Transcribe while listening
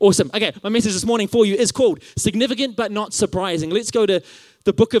Awesome. Okay, my message this morning for you is called Significant But Not Surprising. Let's go to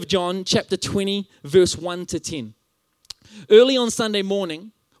the book of John, chapter 20, verse 1 to 10. Early on Sunday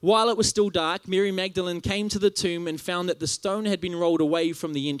morning, while it was still dark, Mary Magdalene came to the tomb and found that the stone had been rolled away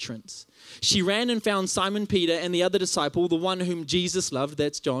from the entrance. She ran and found Simon Peter and the other disciple, the one whom Jesus loved,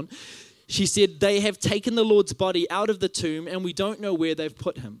 that's John. She said, "They have taken the Lord's body out of the tomb and we don't know where they've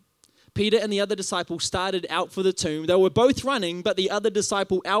put him." Peter and the other disciple started out for the tomb. They were both running, but the other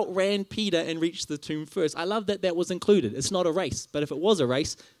disciple outran Peter and reached the tomb first. I love that was included. It's not a race, but if it was a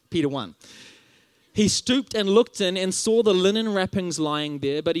race, Peter won. He stooped and looked in and saw the linen wrappings lying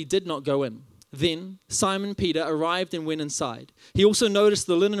there, but he did not go in. Then Simon Peter arrived and went inside. He also noticed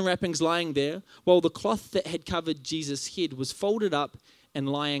the linen wrappings lying there, while the cloth that had covered Jesus' head was folded up and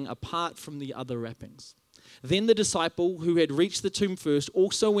lying apart from the other wrappings. Then the disciple who had reached the tomb first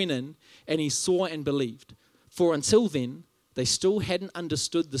also went in, and he saw and believed. For until then, they still hadn't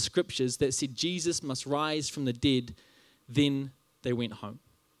understood the scriptures that said Jesus must rise from the dead. Then they went home.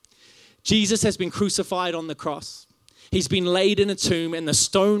 Jesus has been crucified on the cross. He's been laid in a tomb, and the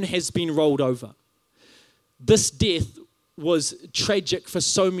stone has been rolled over. This death was tragic for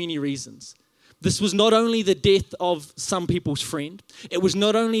so many reasons. This was not only the death of some people's friend, it was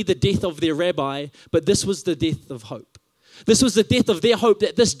not only the death of their rabbi, but this was the death of hope. This was the death of their hope,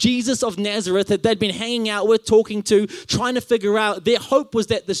 that this Jesus of Nazareth that they'd been hanging out with, talking to, trying to figure out, their hope was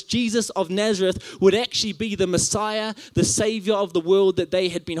that this Jesus of Nazareth would actually be the Messiah, the Savior of the world that they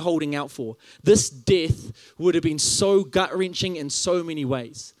had been holding out for. This death would have been so gut-wrenching in so many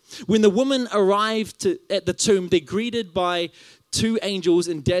ways. When the women arrived at the tomb, they're greeted by two angels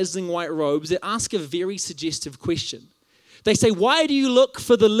in dazzling white robes that ask a very suggestive question. They say, "Why do you look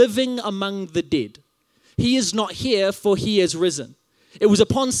for the living among the dead? He is not here, for he has risen." It was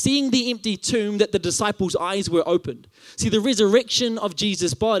upon seeing the empty tomb that the disciples' eyes were opened. See, the resurrection of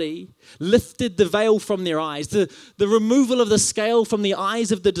Jesus' body lifted the veil from their eyes, the removal of the scale from the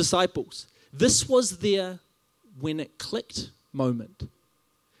eyes of the disciples. This was their when it clicked moment.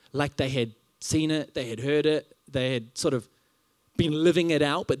 Like they had seen it, they had heard it, they had sort of been living it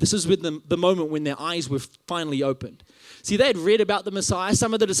out, but this is with the moment when their eyes were finally opened. See, they had read about the Messiah.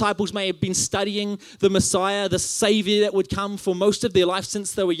 Some of the disciples may have been studying the Messiah, the Savior that would come, for most of their life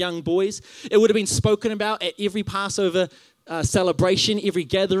since they were young boys. It would have been spoken about at every Passover celebration, every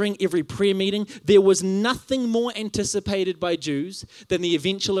gathering, every prayer meeting. There was nothing more anticipated by Jews than the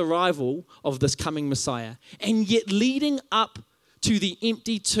eventual arrival of this coming Messiah. And yet, leading up to the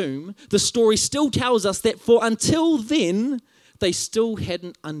empty tomb, the story still tells us that for until then, they still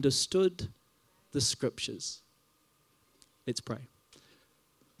hadn't understood the scriptures. Let's pray.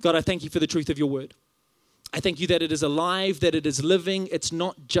 God, I thank you for the truth of your word. I thank you that it is alive, that it is living. It's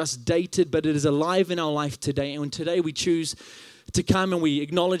not just dated, but it is alive in our life today. And today we choose to come and we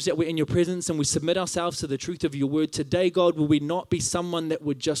acknowledge that we're in your presence and we submit ourselves to the truth of your word. Today, God, will we not be someone that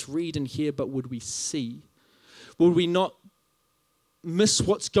would just read and hear, but would we see? Would we not miss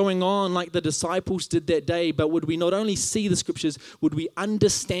what's going on like the disciples did that day, but would we not only see the scriptures, would we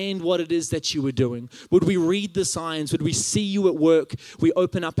understand what it is that you were doing? Would we read the signs? Would we see you at work? We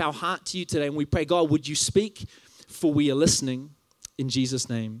open up our heart to you today and we pray, God, would you speak? For we are listening. In Jesus'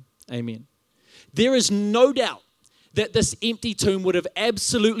 name, amen. There is no doubt that this empty tomb would have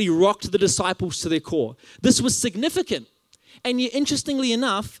absolutely rocked the disciples to their core. This was significant. And yet, interestingly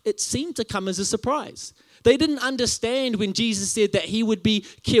enough, it seemed to come as a surprise. They didn't understand when Jesus said that he would be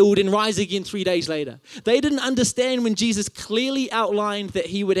killed and rise again 3 days later. They didn't understand when Jesus clearly outlined that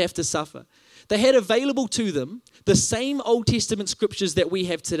he would have to suffer. They had available to them the same Old Testament scriptures that we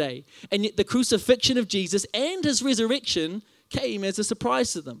have today. And yet the crucifixion of Jesus and his resurrection came as a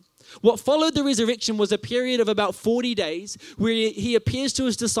surprise to them. What followed the resurrection was a period of about 40 days where he appears to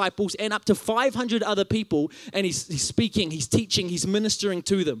his disciples and up to 500 other people, and he's speaking, he's teaching, he's ministering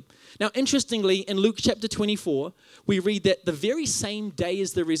to them. Now, interestingly, in Luke chapter 24, we read that the very same day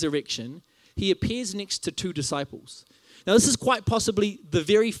as the resurrection, he appears next to two disciples. Now, this is quite possibly the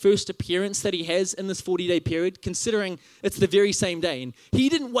very first appearance that he has in this 40-day period, considering it's the very same day. And he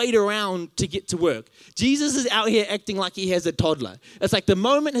didn't wait around to get to work. Jesus is out here acting like he has a toddler. It's like the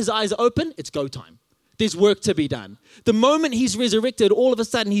moment his eyes open, it's go time. There's work to be done. The moment he's resurrected, all of a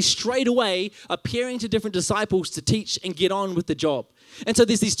sudden, he's straight away appearing to different disciples to teach and get on with the job. And so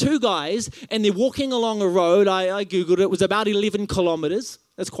there's these two guys, and they're walking along a road. I Googled it. It was about 11 kilometers.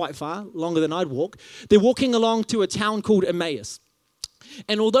 That's quite far, longer than I'd walk. They're walking along to a town called Emmaus.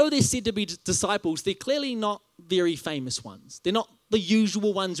 And although they're said to be disciples, they're clearly not very famous ones. They're not the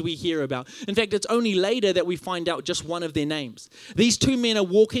usual ones we hear about. In fact, it's only later that we find out just one of their names. These two men are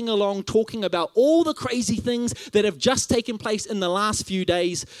walking along talking about all the crazy things that have just taken place in the last few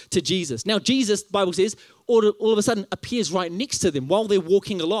days to Jesus. Now, Jesus, the Bible says, all of a sudden appears right next to them while they're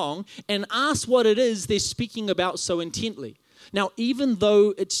walking along and asks what it is they're speaking about so intently. Now, even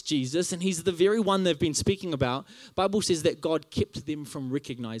though it's Jesus and he's the very one they've been speaking about, the Bible says that God kept them from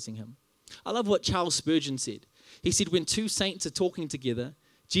recognizing him. I love what Charles Spurgeon said. He said, when two saints are talking together,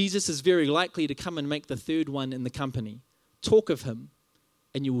 Jesus is very likely to come and make the third one in the company. Talk of him,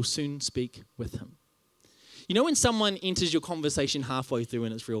 and you will soon speak with him. You know when someone enters your conversation halfway through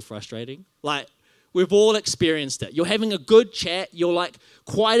and it's real frustrating? Like, we've all experienced it. You're having a good chat. You're like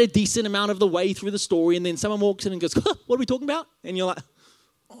quite a decent amount of the way through the story, and then someone walks in and goes, what are we talking about? And you're like,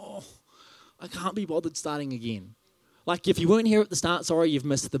 oh, I can't be bothered starting again. Like, if you weren't here at the start, sorry, you've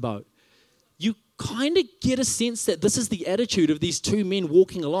missed the boat. You kind of get a sense that this is the attitude of these two men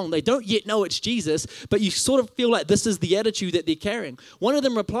walking along. They don't yet know it's Jesus, but you sort of feel like this is the attitude that they're carrying. One of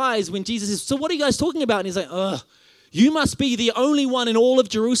them replies when Jesus says, so what are you guys talking about? And he's like, you must be the only one in all of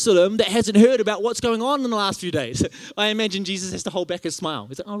Jerusalem that hasn't heard about what's going on in the last few days. I imagine Jesus has to hold back his smile.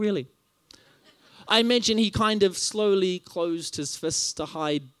 He's like, oh, really? I imagine he kind of slowly closed his fists to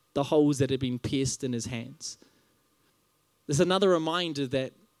hide the holes that had been pierced in his hands. There's another reminder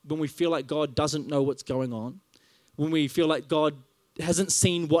that when we feel like God doesn't know what's going on, when we feel like God hasn't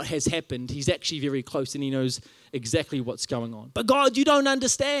seen what has happened, he's actually very close and he knows exactly what's going on. But God, you don't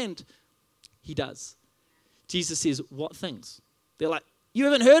understand. He does. Jesus says, what things? They're like, you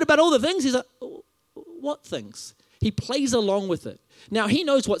haven't heard about all the things? He's like, what things? He plays along with it. Now, he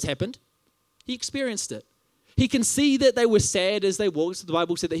knows what's happened. He experienced it. He can see that they were sad as they walked. So the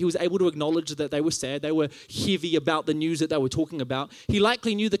Bible said that he was able to acknowledge that they were sad. They were heavy about the news that they were talking about. He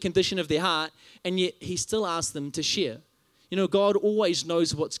likely knew the condition of their heart, and yet he still asked them to share. You know, God always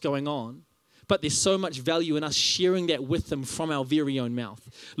knows what's going on, but there's so much value in us sharing that with them from our very own mouth.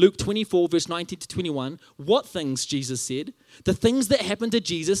 Luke 24, verse 19 to 21, what things, Jesus said? The things that happened to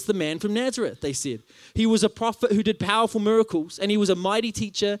Jesus, the man from Nazareth, they said. He was a prophet who did powerful miracles, and he was a mighty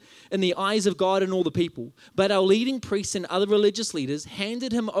teacher in the eyes of God and all the people. But our leading priests and other religious leaders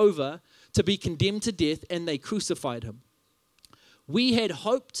handed him over to be condemned to death, and they crucified him. We had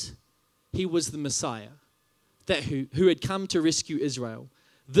hoped he was the Messiah, that who had come to rescue Israel.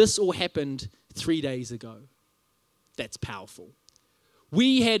 This all happened 3 days ago. That's powerful.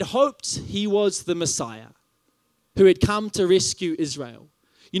 We had hoped he was the Messiah who had come to rescue Israel.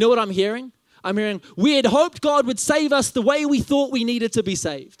 You know what I'm hearing? I'm hearing, we had hoped God would save us the way we thought we needed to be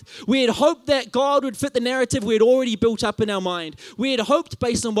saved. We had hoped that God would fit the narrative we had already built up in our mind. We had hoped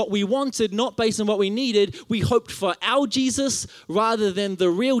based on what we wanted, not based on what we needed. We hoped for our Jesus rather than the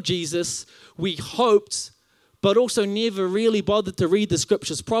real Jesus. We hoped, but also never really bothered to read the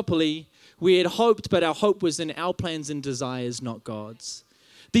scriptures properly. We had hoped, but our hope was in our plans and desires, not God's.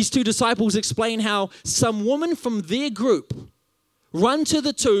 These two disciples explain how some woman from their group run to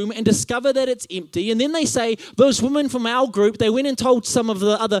the tomb and discover that it's empty. And then they say, those women from our group, they went and told some of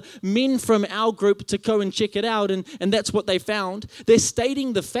the other men from our group to go and check it out. And that's what they found. They're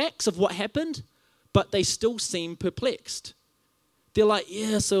stating the facts of what happened, but they still seem perplexed. They're like,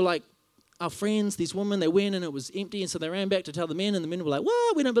 yeah, so like, our friends, these women, they went and it was empty, and so they ran back to tell the men, and the men were like,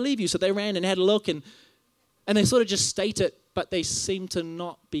 well, we don't believe you. So they ran and had a look, and they sort of just state it, but they seem to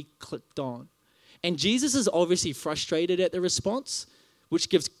not be clicked on. And Jesus is obviously frustrated at the response, which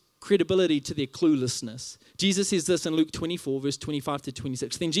gives credibility to their cluelessness. Jesus says this in Luke 24, verse 25 to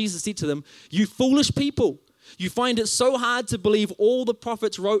 26. Then Jesus said to them, you foolish people, you find it so hard to believe all the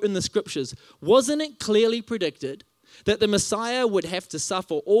prophets wrote in the scriptures. Wasn't it clearly predicted that the Messiah would have to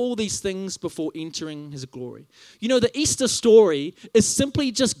suffer all these things before entering his glory? You know, the Easter story is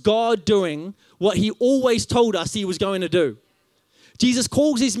simply just God doing what he always told us he was going to do. Jesus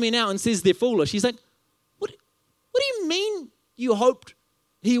calls these men out and says they're foolish. He's like, what do you mean you hoped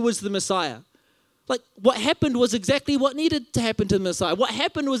he was the Messiah? Like, what happened was exactly what needed to happen to the Messiah. What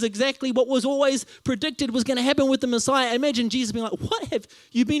happened was exactly what was always predicted was going to happen with the Messiah. Imagine Jesus being like, what have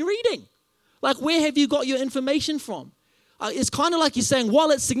you been reading? Like, where have you got your information from? It's kind of like you're saying, while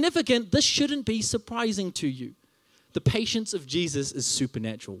it's significant, this shouldn't be surprising to you. The patience of Jesus is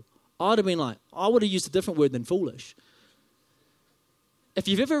supernatural. I would have used a different word than foolish. If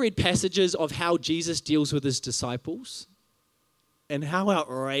you've ever read passages of how Jesus deals with his disciples and how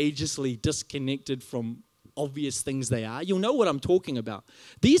outrageously disconnected from obvious things they are, you'll know what I'm talking about.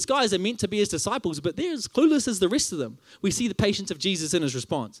 These guys are meant to be his disciples, but they're as clueless as the rest of them. We see the patience of Jesus in his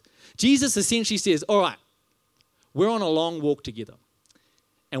response. Jesus essentially says, all right, we're on a long walk together,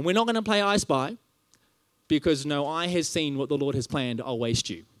 and we're not going to play I Spy, because no eye has seen what the Lord has planned, I'll waste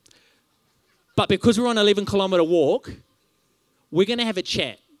you. But because we're on an 11-kilometer walk, we're going to have a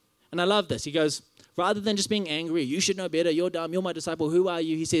chat. And I love this. He goes, rather than just being angry, you should know better, you're dumb, you're my disciple, who are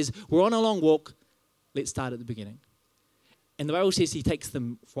you? He says, we're on a long walk, let's start at the beginning. And the Bible says he takes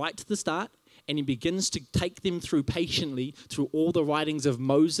them right to the start, and he begins to take them through patiently through all the writings of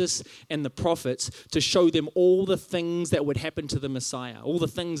Moses and the prophets to show them all the things that would happen to the Messiah, all the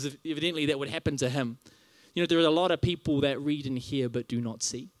things evidently that would happen to him. You know, there are a lot of people that read and hear but do not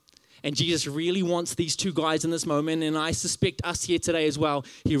see. And Jesus really wants these two guys in this moment, and I suspect us here today as well,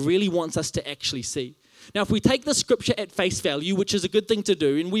 he really wants us to actually see. Now, if we take the scripture at face value, which is a good thing to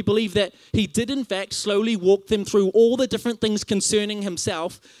do, and we believe that he did in fact slowly walk them through all the different things concerning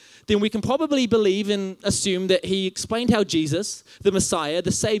himself, then we can probably believe and assume that he explained how Jesus, the Messiah,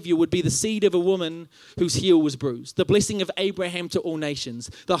 the Savior, would be the seed of a woman whose heel was bruised, the blessing of Abraham to all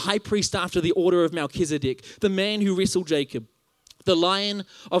nations, the high priest after the order of Melchizedek, the man who wrestled Jacob, the Lion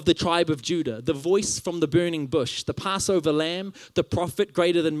of the tribe of Judah, the voice from the burning bush, the Passover lamb, the prophet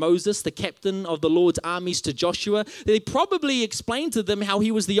greater than Moses, the captain of the Lord's armies to Joshua. They probably explained to them how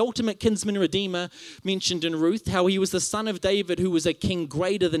he was the ultimate kinsman redeemer mentioned in Ruth, how he was the son of David who was a king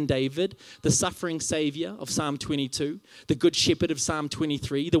greater than David, the suffering savior of Psalm 22, the good shepherd of Psalm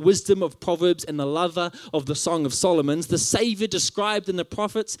 23, the wisdom of Proverbs and the lover of the Song of Solomon, the savior described in the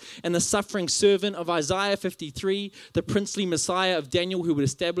prophets and the suffering servant of Isaiah 53, the princely Messiah of Daniel who would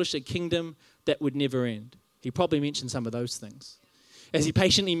establish a kingdom that would never end. He probably mentioned some of those things. As he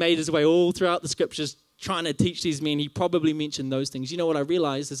patiently made his way all throughout the scriptures trying to teach these men, he probably mentioned those things. You know what I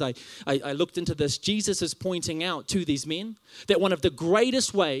realized as I looked into this? Jesus is pointing out to these men that one of the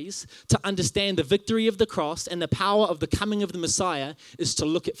greatest ways to understand the victory of the cross and the power of the coming of the Messiah is to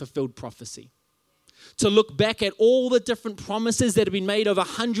look at fulfilled prophecy. To look back at all the different promises that have been made over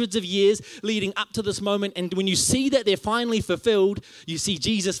hundreds of years leading up to this moment. And when you see that they're finally fulfilled, you see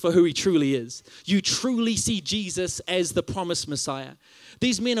Jesus for who he truly is. You truly see Jesus as the promised Messiah.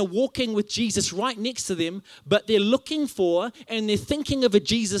 These men are walking with Jesus right next to them, but they're looking for and they're thinking of a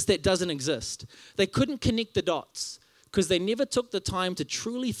Jesus that doesn't exist. They couldn't connect the dots because they never took the time to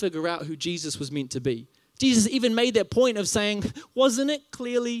truly figure out who Jesus was meant to be. Jesus even made that point of saying, wasn't it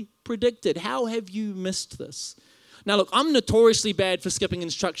clearly predicted? How have you missed this? Now look, I'm notoriously bad for skipping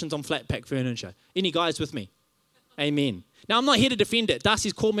instructions on flat pack furniture. Any guys with me? Amen. Now I'm not here to defend it.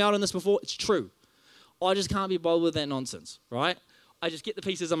 Darcy's called me out on this before. It's true. I just can't be bothered with that nonsense, right? I just get the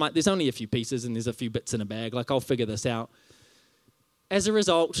pieces. I'm like, there's only a few pieces and there's a few bits in a bag. Like, I'll figure this out. As a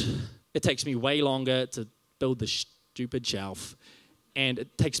result, it takes me way longer to build the stupid shelf. And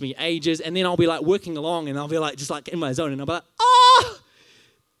it takes me ages, and then I'll be like working along, and I'll be like, just like in my zone, and I'll be like, oh,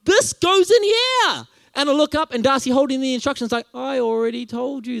 this goes in here. And I look up, and Darcy holding the instructions like, I already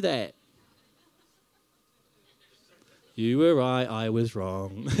told you that. You were right, I was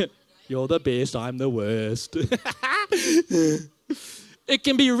wrong. You're the best, I'm the worst. It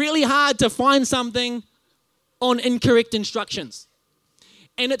can be really hard to find something on incorrect instructions.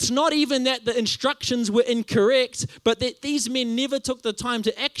 And it's not even that the instructions were incorrect, but that these men never took the time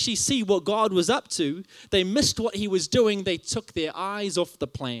to actually see what God was up to. They missed what he was doing. They took their eyes off the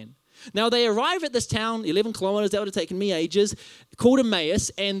plan. Now, they arrive at this town, 11 kilometers, that would have taken me ages, called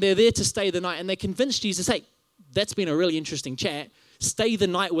Emmaus, and they're there to stay the night. And they convince Jesus, hey, that's been a really interesting chat. Stay the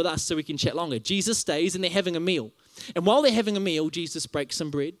night with us so we can chat longer. Jesus stays, and they're having a meal. And while they're having a meal, Jesus breaks some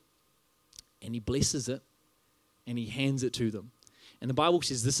bread, and he blesses it, and he hands it to them. And the Bible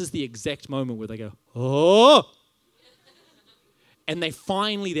says this is the exact moment where they go, oh! And they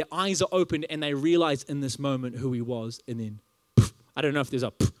finally, their eyes are opened and they realize in this moment who he was. And then, poof, I don't know if there's a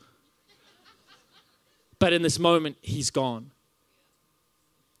poof. But in this moment, he's gone.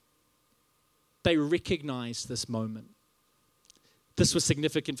 They recognized this moment. This was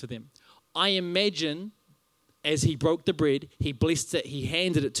significant for them. I imagine as he broke the bread, he blessed it, he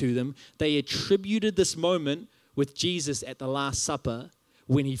handed it to them. They attributed this moment with Jesus at the Last Supper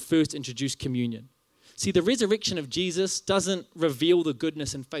when he first introduced communion. See, the resurrection of Jesus doesn't reveal the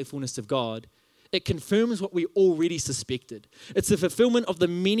goodness and faithfulness of God. It confirms what we already suspected. It's the fulfillment of the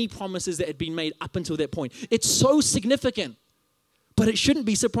many promises that had been made up until that point. It's so significant, but it shouldn't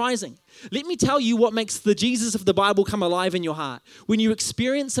be surprising. Let me tell you what makes the Jesus of the Bible come alive in your heart. When you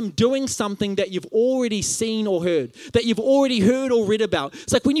experience him doing something that you've already seen or heard, that you've already heard or read about.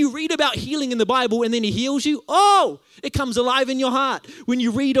 It's like when you read about healing in the Bible and then he heals you, oh, it comes alive in your heart. When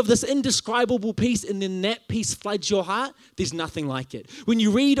you read of this indescribable peace and then that peace floods your heart, there's nothing like it. When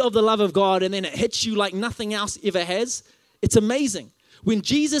you read of the love of God and then it hits you like nothing else ever has, it's amazing. When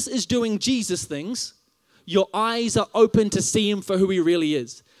Jesus is doing Jesus things, your eyes are open to see him for who he really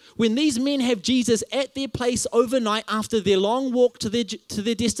is. When these men have Jesus at their place overnight after their long walk to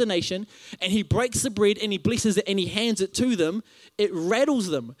their destination, and he breaks the bread and he blesses it and he hands it to them, it rattles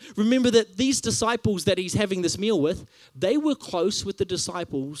them. Remember that these disciples that he's having this meal with, they were close with the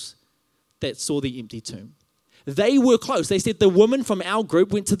disciples that saw the empty tomb. They were close. They said the woman from our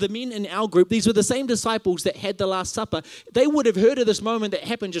group went to the men in our group. These were the same disciples that had the Last Supper. They would have heard of this moment that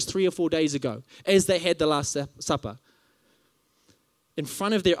happened just 3 or 4 days ago as they had the Last Supper. In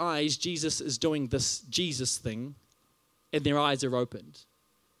front of their eyes, Jesus is doing this Jesus thing, and their eyes are opened.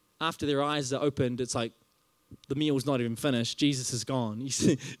 After their eyes are opened, it's like the meal's not even finished. Jesus is gone.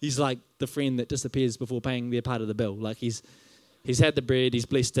 He's like the friend that disappears before paying their part of the bill. Like he's had the bread, he's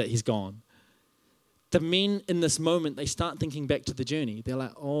blessed it, he's gone. The men in this moment, they start thinking back to the journey. They're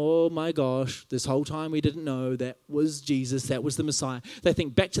like, oh my gosh, this whole time we didn't know that was Jesus, that was the Messiah. They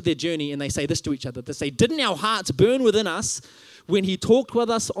think back to their journey and they say this to each other. They say, didn't our hearts burn within us when he talked with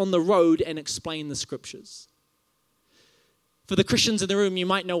us on the road and explained the scriptures? For the Christians in the room, you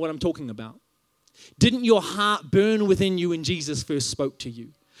might know what I'm talking about. Didn't your heart burn within you when Jesus first spoke to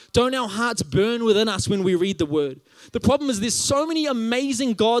you? Don't our hearts burn within us when we read the word? The problem is there's so many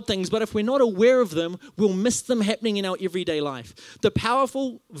amazing God things, but if we're not aware of them, we'll miss them happening in our everyday life. The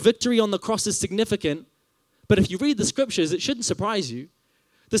powerful victory on the cross is significant, but if you read the scriptures, it shouldn't surprise you.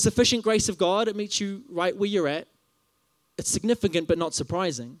 The sufficient grace of God, it meets you right where you're at. It's significant, but not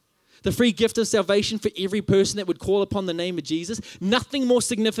surprising. The free gift of salvation for every person that would call upon the name of Jesus. Nothing more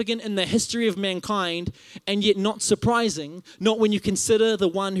significant in the history of mankind, and yet not surprising, not when you consider the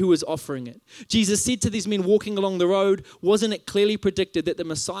one who is offering it. Jesus said to these men walking along the road, wasn't it clearly predicted that the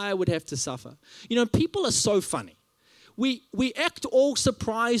Messiah would have to suffer? You know, people are so funny. We act all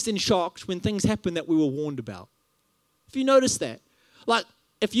surprised and shocked when things happen that we were warned about. Have you noticed that? Like,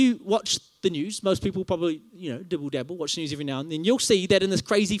 if you watch the news, most people probably, dibble-dabble, watch the news every now and then, you'll see that in this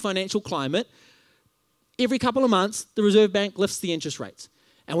crazy financial climate, every couple of months, the Reserve Bank lifts the interest rates.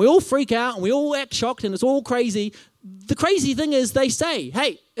 And we all freak out and we all act shocked and it's all crazy. The crazy thing is they say,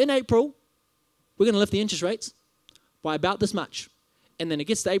 hey, in April, we're going to lift the interest rates by about this much. And then it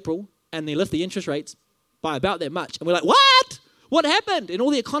gets to April and they lift the interest rates by about that much. And we're like, what? What happened? And all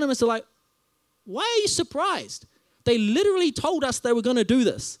the economists are like, why are you surprised? They literally told us they were going to do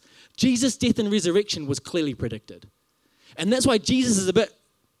this. Jesus' death and resurrection was clearly predicted. And that's why Jesus is a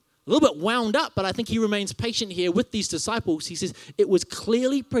little bit wound up, but I think he remains patient here with these disciples. He says, it was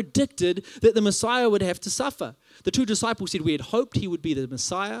clearly predicted that the Messiah would have to suffer. The 2 disciples said, we had hoped he would be the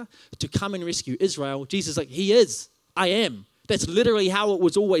Messiah to come and rescue Israel. Jesus is like, he is. I am. That's literally how it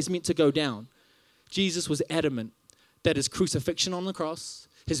was always meant to go down. Jesus was adamant that his crucifixion on the cross,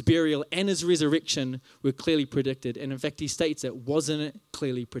 his burial and his resurrection were clearly predicted. And in fact, he states it wasn't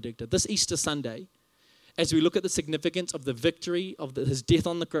clearly predicted. This Easter Sunday, as we look at the significance of the victory of his death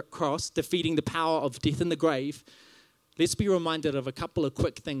on the cross, defeating the power of death in the grave, let's be reminded of a couple of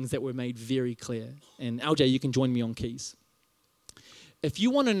quick things that were made very clear. And LJ, you can join me on keys. If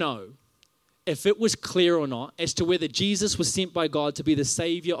you want to know if it was clear or not as to whether Jesus was sent by God to be the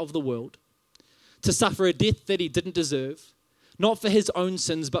Savior of the world, to suffer a death that he didn't deserve, not for his own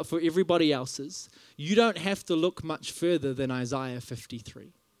sins, but for everybody else's, you don't have to look much further than Isaiah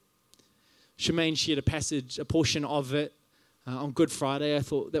 53. Shemaine shared a portion of it on Good Friday. I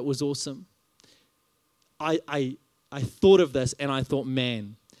thought that was awesome. I thought of this and I thought,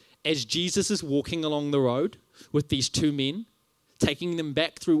 man, as Jesus is walking along the road with these 2 men, taking them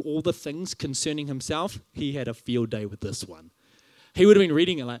back through all the things concerning himself, he had a field day with this one. He would have been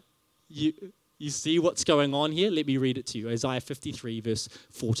reading it like, you see what's going on here? Let me read it to you. Isaiah 53, verse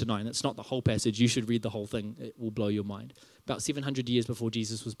 4-9. It's not the whole passage. You should read the whole thing. It will blow your mind. About 700 years before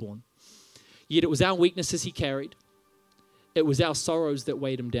Jesus was born. Yet it was our weaknesses he carried. It was our sorrows that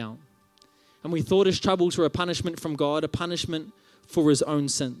weighed him down. And we thought his troubles were a punishment from God, a punishment for his own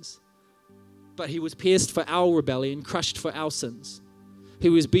sins. But he was pierced for our rebellion, crushed for our sins. He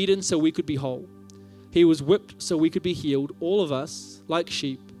was beaten so we could be whole. He was whipped so we could be healed. All of us, like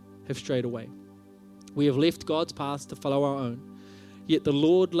sheep, have strayed away. We have left God's path to follow our own. Yet the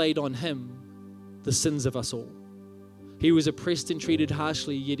Lord laid on him the sins of us all. He was oppressed and treated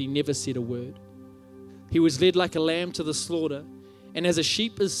harshly, yet he never said a word. He was led like a lamb to the slaughter, and as a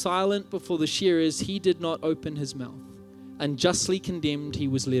sheep is silent before the shearers, he did not open his mouth. Unjustly condemned, he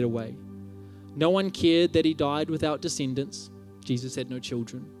was led away. No one cared that he died without descendants. Jesus had no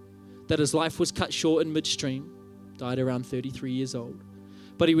children. That his life was cut short in midstream. Died around 33 years old.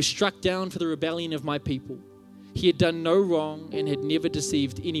 But he was struck down for the rebellion of my people. He had done no wrong and had never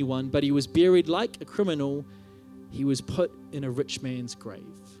deceived anyone, but he was buried like a criminal. He was put in a rich man's grave.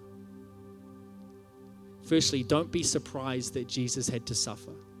 Firstly, don't be surprised that Jesus had to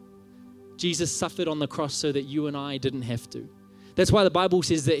suffer. Jesus suffered on the cross so that you and I didn't have to. That's why the Bible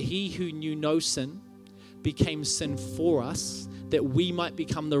says that he who knew no sin became sin for us, that we might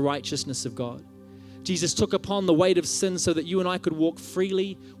become the righteousness of God. Jesus took upon the weight of sin so that you and I could walk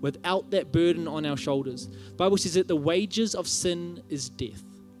freely without that burden on our shoulders. The Bible says that the wages of sin is death.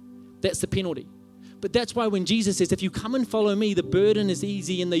 That's the penalty. But that's why when Jesus says, if you come and follow me, the burden is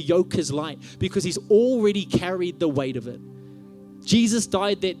easy and the yoke is light, because he's already carried the weight of it. Jesus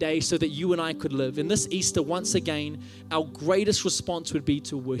died that day so that you and I could live. And this Easter, once again, our greatest response would be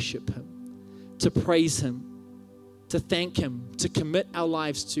to worship him, to praise him, to thank him, to commit our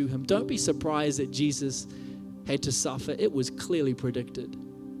lives to him. Don't be surprised that Jesus had to suffer. It was clearly predicted.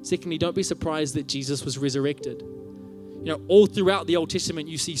 Secondly, don't be surprised that Jesus was resurrected. You know, all throughout the Old Testament,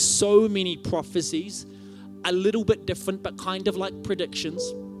 you see so many prophecies, a little bit different, but kind of like predictions,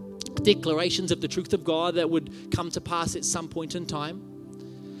 declarations of the truth of God that would come to pass at some point in time.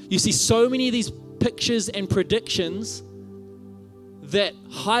 You see so many of these pictures and predictions that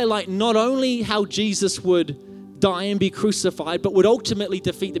highlight not only how Jesus would die and be crucified, but would ultimately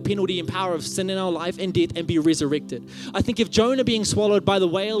defeat the penalty and power of sin in our life and death and be resurrected. I think of Jonah being swallowed by the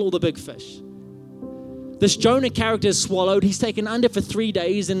whale or the big fish. This Jonah character is swallowed. He's taken under for 3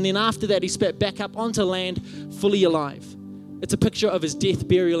 days, and then after that, he's spat back up onto land fully alive. It's a picture of his death,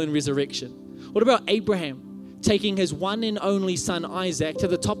 burial, and resurrection. What about Abraham taking his one and only son Isaac to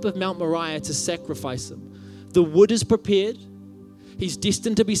the top of Mount Moriah to sacrifice him? The wood is prepared. He's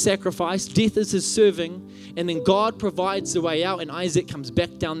destined to be sacrificed. Death is his serving. And then God provides the way out, and Isaac comes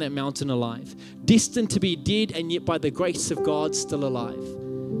back down that mountain alive. Destined to be dead, and yet by the grace of God, still alive.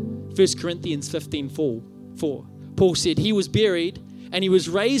 1 Corinthians 15:4. Paul said, he was buried, and he was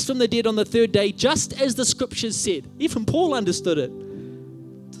raised from the dead on the third day, just as the scriptures said. Even Paul understood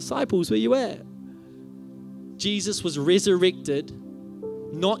it. Disciples, where you at? Jesus was resurrected,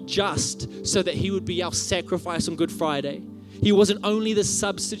 not just so that he would be our sacrifice on Good Friday. He wasn't only the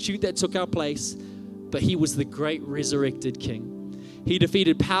substitute that took our place, but he was the great resurrected King. He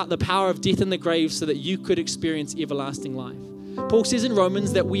defeated the power of death in the grave so that you could experience everlasting life. Paul says in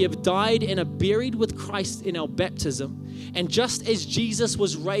Romans that we have died and are buried with Christ in our baptism. And just as Jesus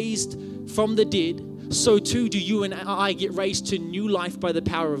was raised from the dead, so too do you and I get raised to new life by the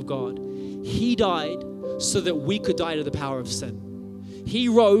power of God. He died so that we could die to the power of sin. He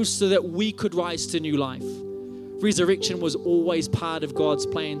rose so that we could rise to new life. Resurrection was always part of God's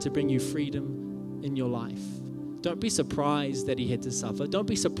plan to bring you freedom in your life. Don't be surprised that he had to suffer. Don't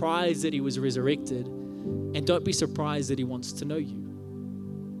be surprised that he was resurrected. And don't be surprised that he wants to know you.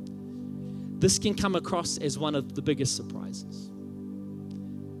 This can come across as one of the biggest surprises.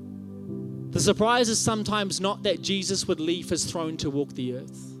 The surprise is sometimes not that Jesus would leave his throne to walk the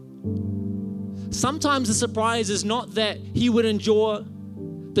earth. Sometimes the surprise is not that he would endure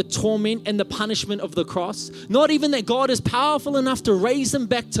the torment and the punishment of the cross. Not even that God is powerful enough to raise him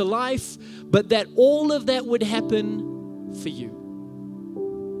back to life, but that all of that would happen for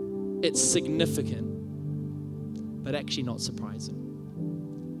you. It's significant, but actually not surprising.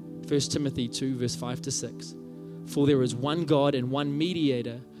 1 Timothy 2, verse 5-6. For there is one God and one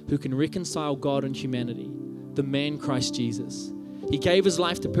mediator who can reconcile God and humanity, the man Christ Jesus. He gave his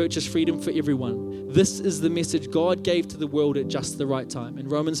life to purchase freedom for everyone. This is the message God gave to the world at just the right time. In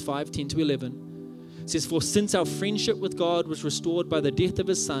Romans 5, 10-11, it says, for since our friendship with God was restored by the death of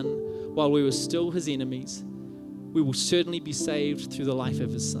his son, while we were still his enemies, we will certainly be saved through the life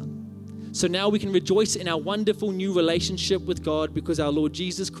of his son. So now we can rejoice in our wonderful new relationship with God because our Lord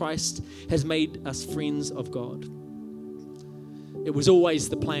Jesus Christ has made us friends of God. It was always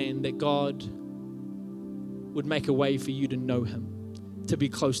the plan that God would make a way for you to know him, to be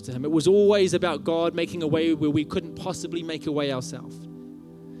close to him. It was always about God making a way where we couldn't possibly make a way ourselves.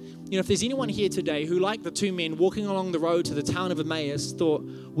 You know, if there's anyone here today who, like the two men walking along the road to the town of Emmaus, thought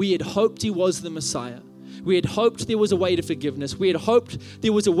we had hoped he was the Messiah. We had hoped there was a way to forgiveness. We had hoped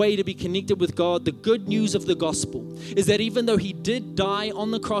there was a way to be connected with God. The good news of the gospel is that even though he did die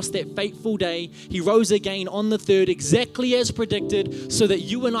on the cross that fateful day, he rose again on the third, exactly as predicted, so that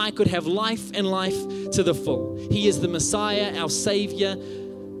you and I could have life and life to the full. He is the Messiah, our Savior.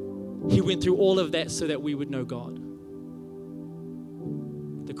 He went through all of that so that we would know God.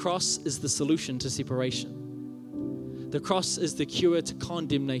 The cross is the solution to separation. The cross is the cure to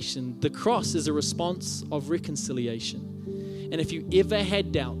condemnation. The cross is a response of reconciliation. And if you ever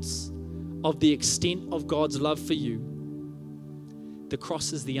had doubts of the extent of God's love for you, the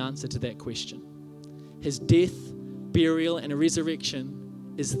cross is the answer to that question. His death, burial, and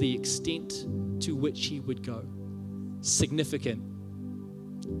resurrection is the extent to which he would go. Significant,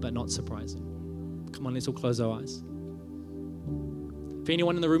 but not surprising. Come on, let's all close our eyes. For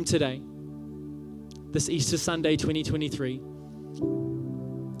anyone in the room today, this Easter Sunday 2023,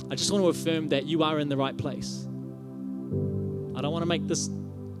 I just want to affirm that you are in the right place. I don't want to make this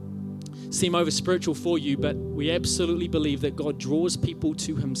seem over spiritual for you, but we absolutely believe that God draws people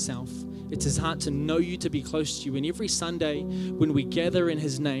to himself. It's his heart to know you, to be close to you. And every Sunday when we gather in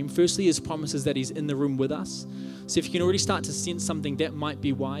his name, firstly, his promise is that he's in the room with us. So if you can already start to sense something, that might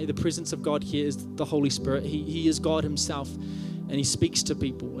be why. The presence of God here is the Holy Spirit. He is God himself, and he speaks to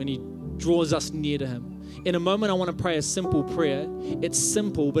people, and he draws us near to him. In a moment, I want to pray a simple prayer. It's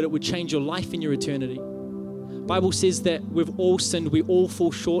simple, but it would change your life and your eternity. The Bible says that we've all sinned. We all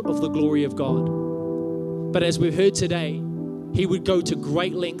fall short of the glory of God. But as we've heard today, he would go to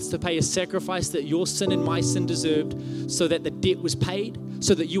great lengths to pay a sacrifice that your sin and my sin deserved, so that the debt was paid,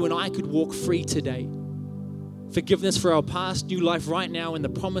 so that you and I could walk free today. Forgiveness for our past, new life right now, and the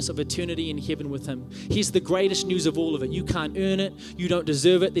promise of eternity in heaven with him. Here's the greatest news of all of it. You can't earn it. You don't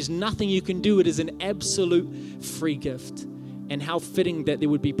deserve it. There's nothing you can do. It is an absolute free gift. And how fitting that there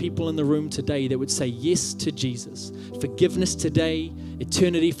would be people in the room today that would say yes to Jesus. Forgiveness today,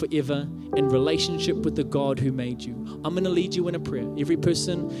 eternity forever, and relationship with the God who made you. I'm going to lead you in a prayer. Every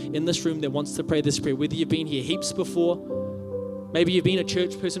person in this room that wants to pray this prayer, whether you've been here heaps before, maybe you've been a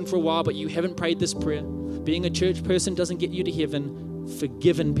church person for a while, but you haven't prayed this prayer. Being a church person doesn't get you to heaven.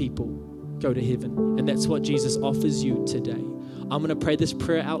 Forgiven people go to heaven. And that's what Jesus offers you today. I'm going to pray this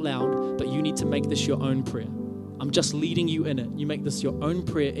prayer out loud, but you need to make this your own prayer. I'm just leading you in it. You make this your own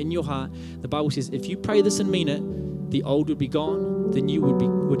prayer in your heart. The Bible says if you pray this and mean it, the old would be gone, the new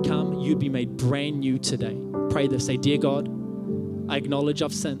would come, you'd be made brand new today. Pray this. Say, dear God, I acknowledge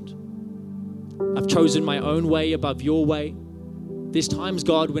I've sinned. I've chosen my own way above your way. There's times,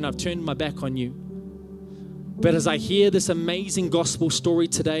 God, when I've turned my back on you. But as I hear this amazing gospel story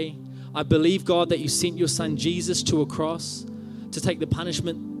today, I believe, God, that you sent your son Jesus to a cross to take the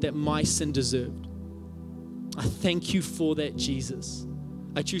punishment that my sin deserved. I thank you for that, Jesus.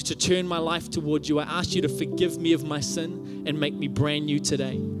 I choose to turn my life towards you. I ask you to forgive me of my sin and make me brand new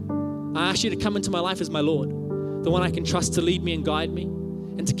today. I ask you to come into my life as my Lord, the one I can trust to lead me and guide me,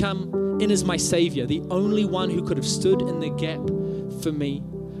 and to come in as my Savior, the only one who could have stood in the gap for me.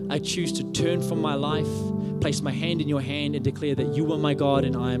 I choose to turn from my life, place my hand in your hand, and declare that you are my God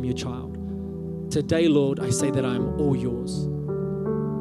and I am your child. Today, Lord, I say that I am all yours.